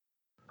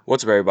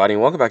What's up, everybody,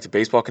 and welcome back to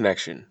Baseball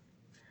Connection.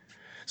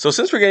 So,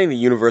 since we're getting the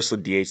universal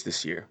DH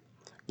this year,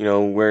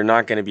 we're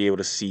not going to be able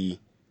to see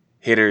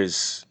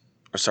pitchers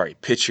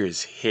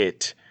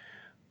hit,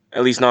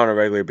 at least not on a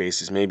regular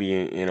basis. Maybe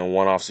in a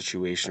one-off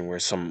situation where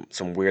some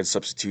weird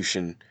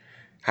substitution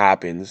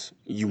happens,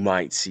 you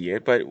might see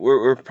it, but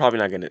we're probably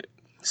not going to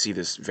see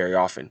this very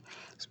often,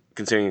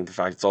 considering the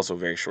fact it's also a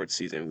very short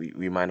season.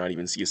 We might not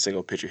even see a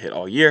single pitcher hit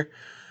all year.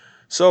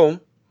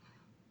 So,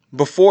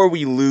 before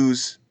we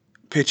lose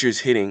pitchers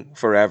hitting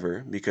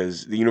forever,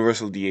 because the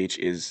universal DH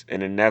is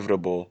an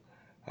inevitable,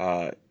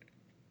 uh,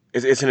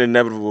 it's an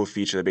inevitable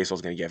feature that baseball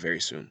is going to get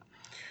very soon,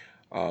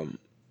 um,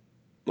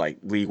 like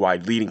league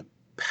wide, leading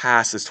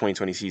past this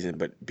 2020 season,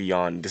 but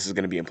beyond, this is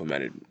going to be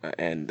implemented,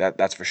 and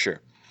that's for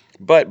sure.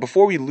 But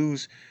before we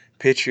lose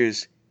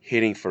pitchers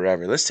hitting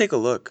forever, let's take a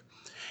look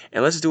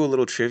and let's do a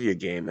little trivia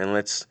game, and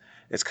let's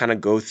kind of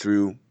go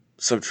through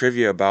some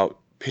trivia about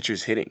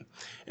pitchers hitting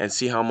and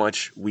see how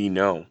much we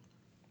know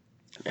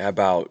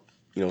about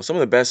some of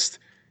the best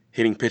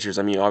hitting pitchers.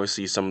 I mean,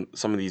 obviously some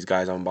of these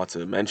guys I'm about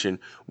to mention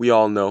we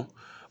all know,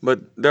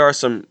 but there are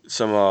some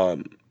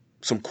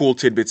cool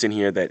tidbits in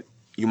here that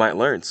you might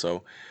learn.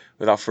 So,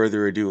 without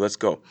further ado, let's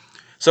go.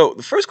 So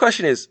the first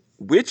question is,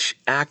 which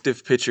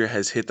active pitcher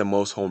has hit the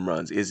most home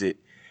runs? Is it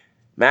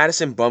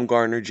Madison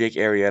Bumgarner, Jake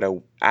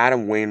Arrieta,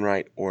 Adam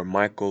Wainwright, or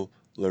Michael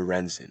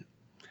Lorenzen?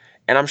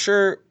 And I'm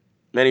sure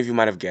many of you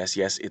might have guessed,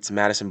 yes, it's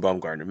Madison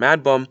Bumgarner.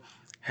 Mad Bum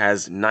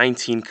has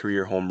 19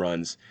 career home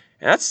runs,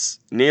 and that's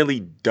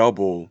nearly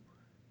double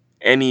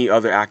any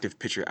other active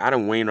pitcher.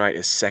 Adam Wainwright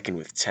is second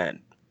with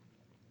 10.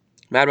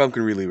 Mad Bum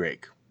can really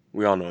rake.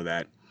 We all know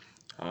that.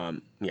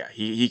 Yeah,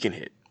 he can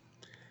hit.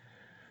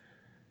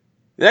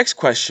 The next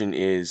question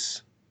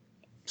is,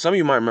 some of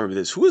you might remember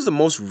this. Who is the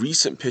most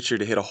recent pitcher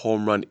to hit a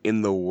home run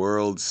in the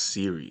World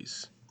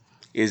Series?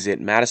 Is it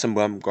Madison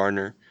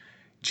Bumgarner,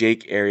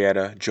 Jake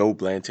Arrieta, Joe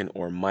Blanton,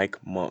 or Mike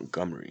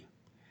Montgomery?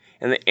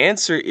 And the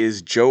answer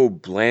is Joe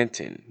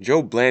Blanton.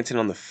 Joe Blanton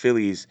on the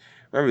Phillies.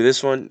 Remember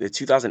this one, the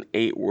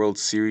 2008 World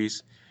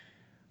Series?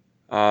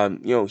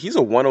 He's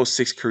a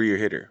 106 career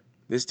hitter.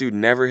 This dude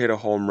never hit a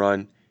home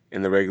run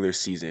in the regular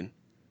season,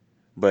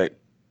 but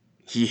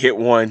he hit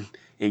one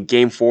in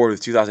Game 4 of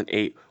the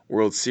 2008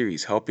 World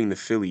Series, helping the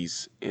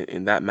Phillies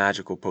in that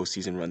magical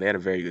postseason run. They had a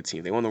very good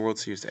team. They won the World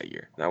Series that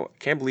year. Now, I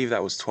can't believe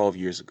that was 12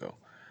 years ago.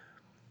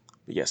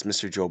 But yes,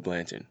 Mr. Joe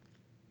Blanton.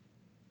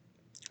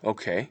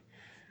 Okay.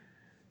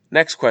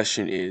 Next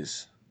question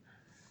is,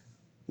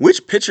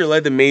 which pitcher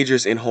led the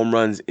majors in home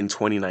runs in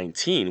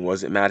 2019?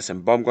 Was it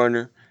Madison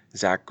Bumgarner,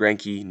 Zach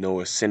Greinke,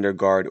 Noah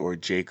Syndergaard, or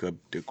Jacob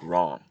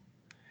deGrom?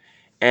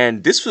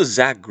 And this was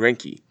Zach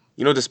Greinke.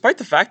 Despite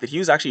the fact that he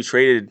was actually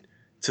traded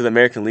to the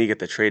American League at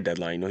the trade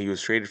deadline, he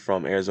was traded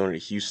from Arizona to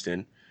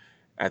Houston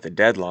at the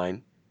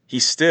deadline, he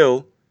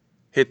still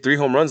hit 3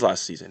 home runs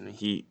last season.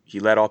 He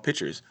led all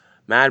pitchers.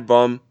 Mad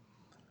Bum,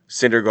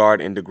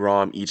 Syndergaard, and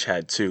deGrom each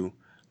had 2,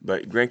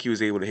 but Greinke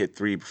was able to hit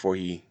 3 before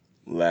he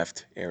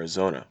left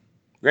Arizona.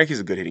 Greinke's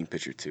a good hitting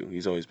pitcher too.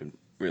 He's always been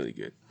really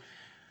good.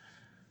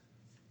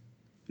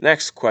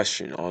 Next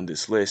question on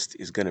this list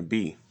is going to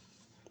be,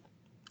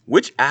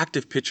 which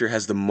active pitcher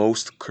has the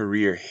most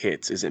career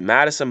hits? Is it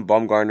Madison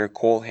Bumgarner,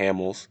 Cole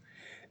Hamels,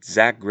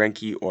 Zach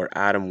Greinke, or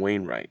Adam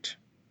Wainwright?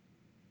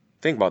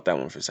 Think about that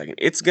one for a second.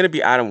 It's going to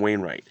be Adam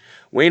Wainwright.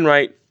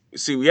 Wainwright,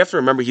 see, we have to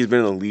remember he's been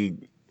in the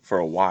league for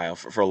a while,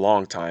 for a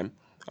long time.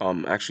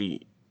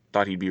 Actually,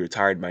 thought he'd be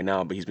retired by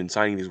now, but he's been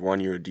signing these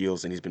one-year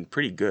deals, and he's been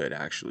pretty good,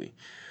 actually.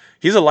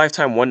 He's a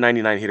lifetime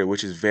 199 hitter,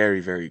 which is very,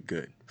 very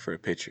good for a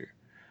pitcher.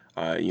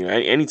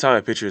 Anytime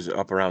a pitcher is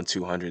up around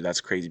 200, that's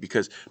crazy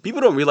because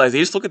people don't realize, they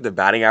just look at the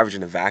batting average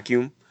in a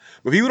vacuum,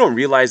 but people don't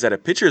realize that a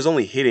pitcher is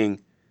only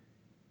hitting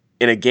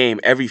in a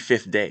game every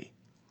 5th day.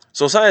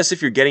 So it's not as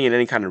if you're getting in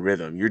any kind of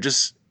rhythm. You're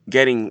just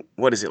getting,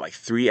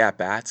 3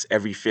 at-bats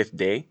every 5th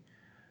day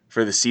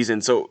for the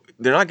season. So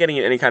they're not getting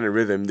in any kind of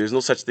rhythm. There's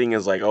no such thing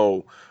as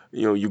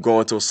you go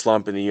into a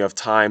slump and then you have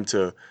time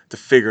to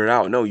figure it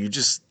out. No,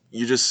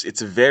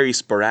 it's a very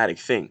sporadic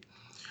thing.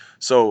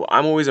 So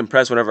I'm always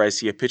impressed whenever I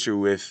see a pitcher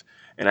with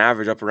an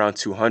average up around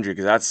 200,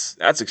 because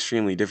that's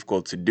extremely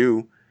difficult to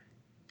do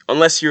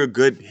unless you're a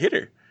good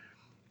hitter.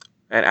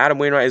 And Adam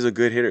Wainwright is a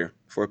good hitter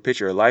for a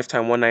pitcher, a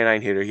lifetime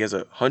 199 hitter. He has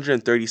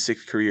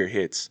 136 career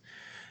hits.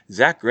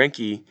 Zach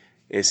Greinke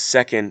is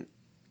second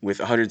with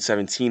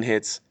 117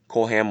 hits.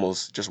 Cole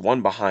Hamels, just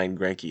one behind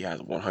Greinke,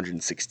 has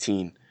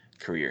 116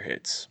 career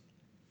hits.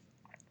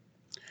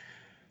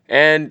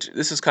 And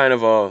this is kind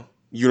of a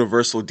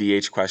universal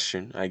DH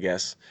question, I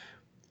guess.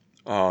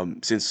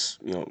 Since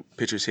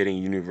pitchers hitting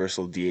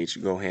universal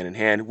DH go hand in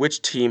hand,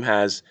 which team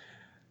has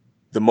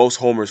the most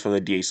homers from the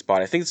DH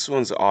spot? I think this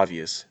one's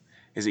obvious.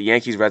 Is it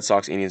Yankees, Red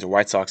Sox, Indians, or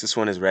White Sox? This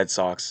one is Red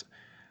Sox.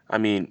 I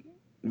mean,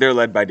 they're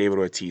led by David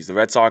Ortiz. The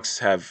Red Sox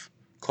have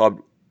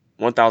clubbed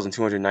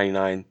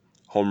 1,299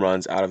 home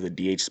runs out of the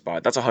DH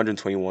spot. That's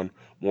 121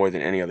 more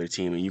than any other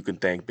team, and you can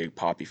thank Big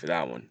Papi for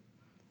that one.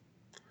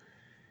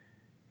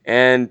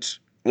 And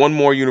one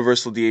more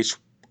universal DH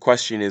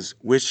question is,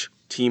 which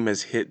team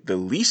has hit the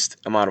least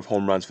amount of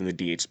home runs from the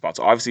DH spot?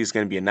 So obviously it's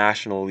going to be a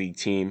National League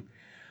team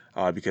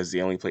because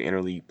they only play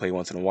interleague play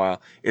once in a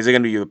while. Is it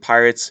going to be the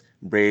Pirates,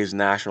 Braves,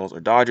 Nationals, or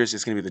Dodgers?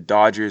 It's going to be the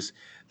Dodgers.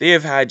 They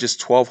have had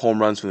just 12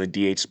 home runs from the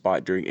DH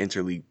spot during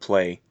interleague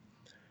play.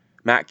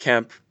 Matt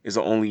Kemp is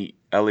the only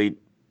LA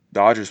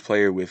Dodgers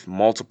player with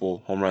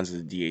multiple home runs as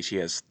a DH. He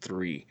has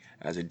 3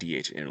 as a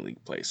DH in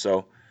interleague play.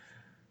 So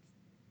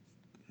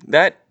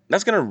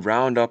that's going to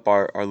round up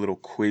our little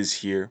quiz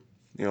here.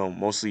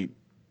 Mostly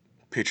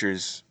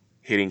pitchers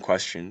hitting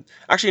question.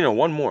 Actually, no,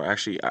 one more.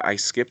 Actually, I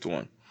skipped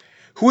one.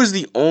 Who is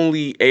the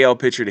only AL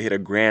pitcher to hit a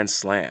grand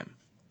slam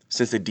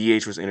since the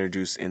DH was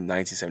introduced in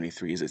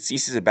 1973? Is it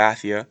CC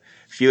Sabathia,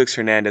 Felix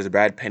Hernandez,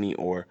 Brad Penny,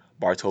 or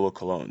Bartolo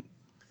Colon?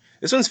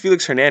 This one's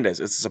Felix Hernandez.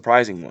 It's a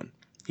surprising one.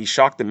 He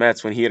shocked the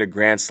Mets when he hit a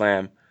grand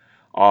slam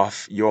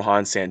off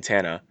Johan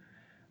Santana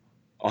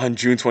on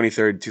June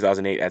 23rd,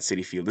 2008 at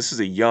Citi Field. This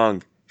is a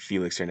young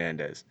Felix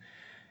Hernandez.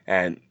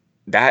 And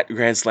that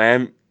grand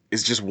slam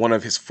is just one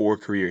of his 4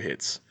 career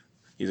hits.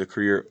 He's a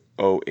career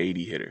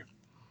 080 hitter.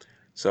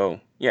 So,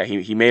 yeah,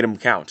 he made them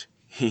count.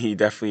 He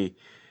definitely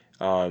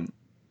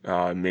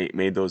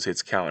made those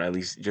hits count. At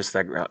least just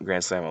that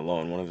grand slam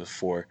alone, one of the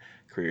 4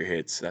 career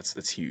hits.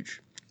 That's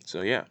huge.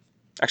 So, yeah.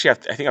 Actually,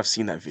 I think I've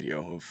seen that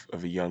video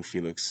of a young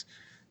Felix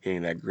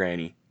hitting that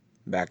granny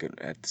back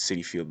at the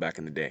Citi Field back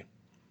in the day.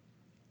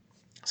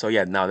 So,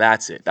 yeah, now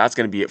that's it. That's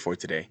going to be it for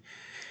today.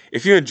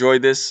 If you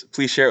enjoyed this,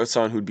 please share it with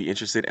someone who'd be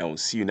interested, and we'll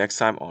see you next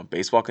time on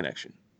Baseball Connection.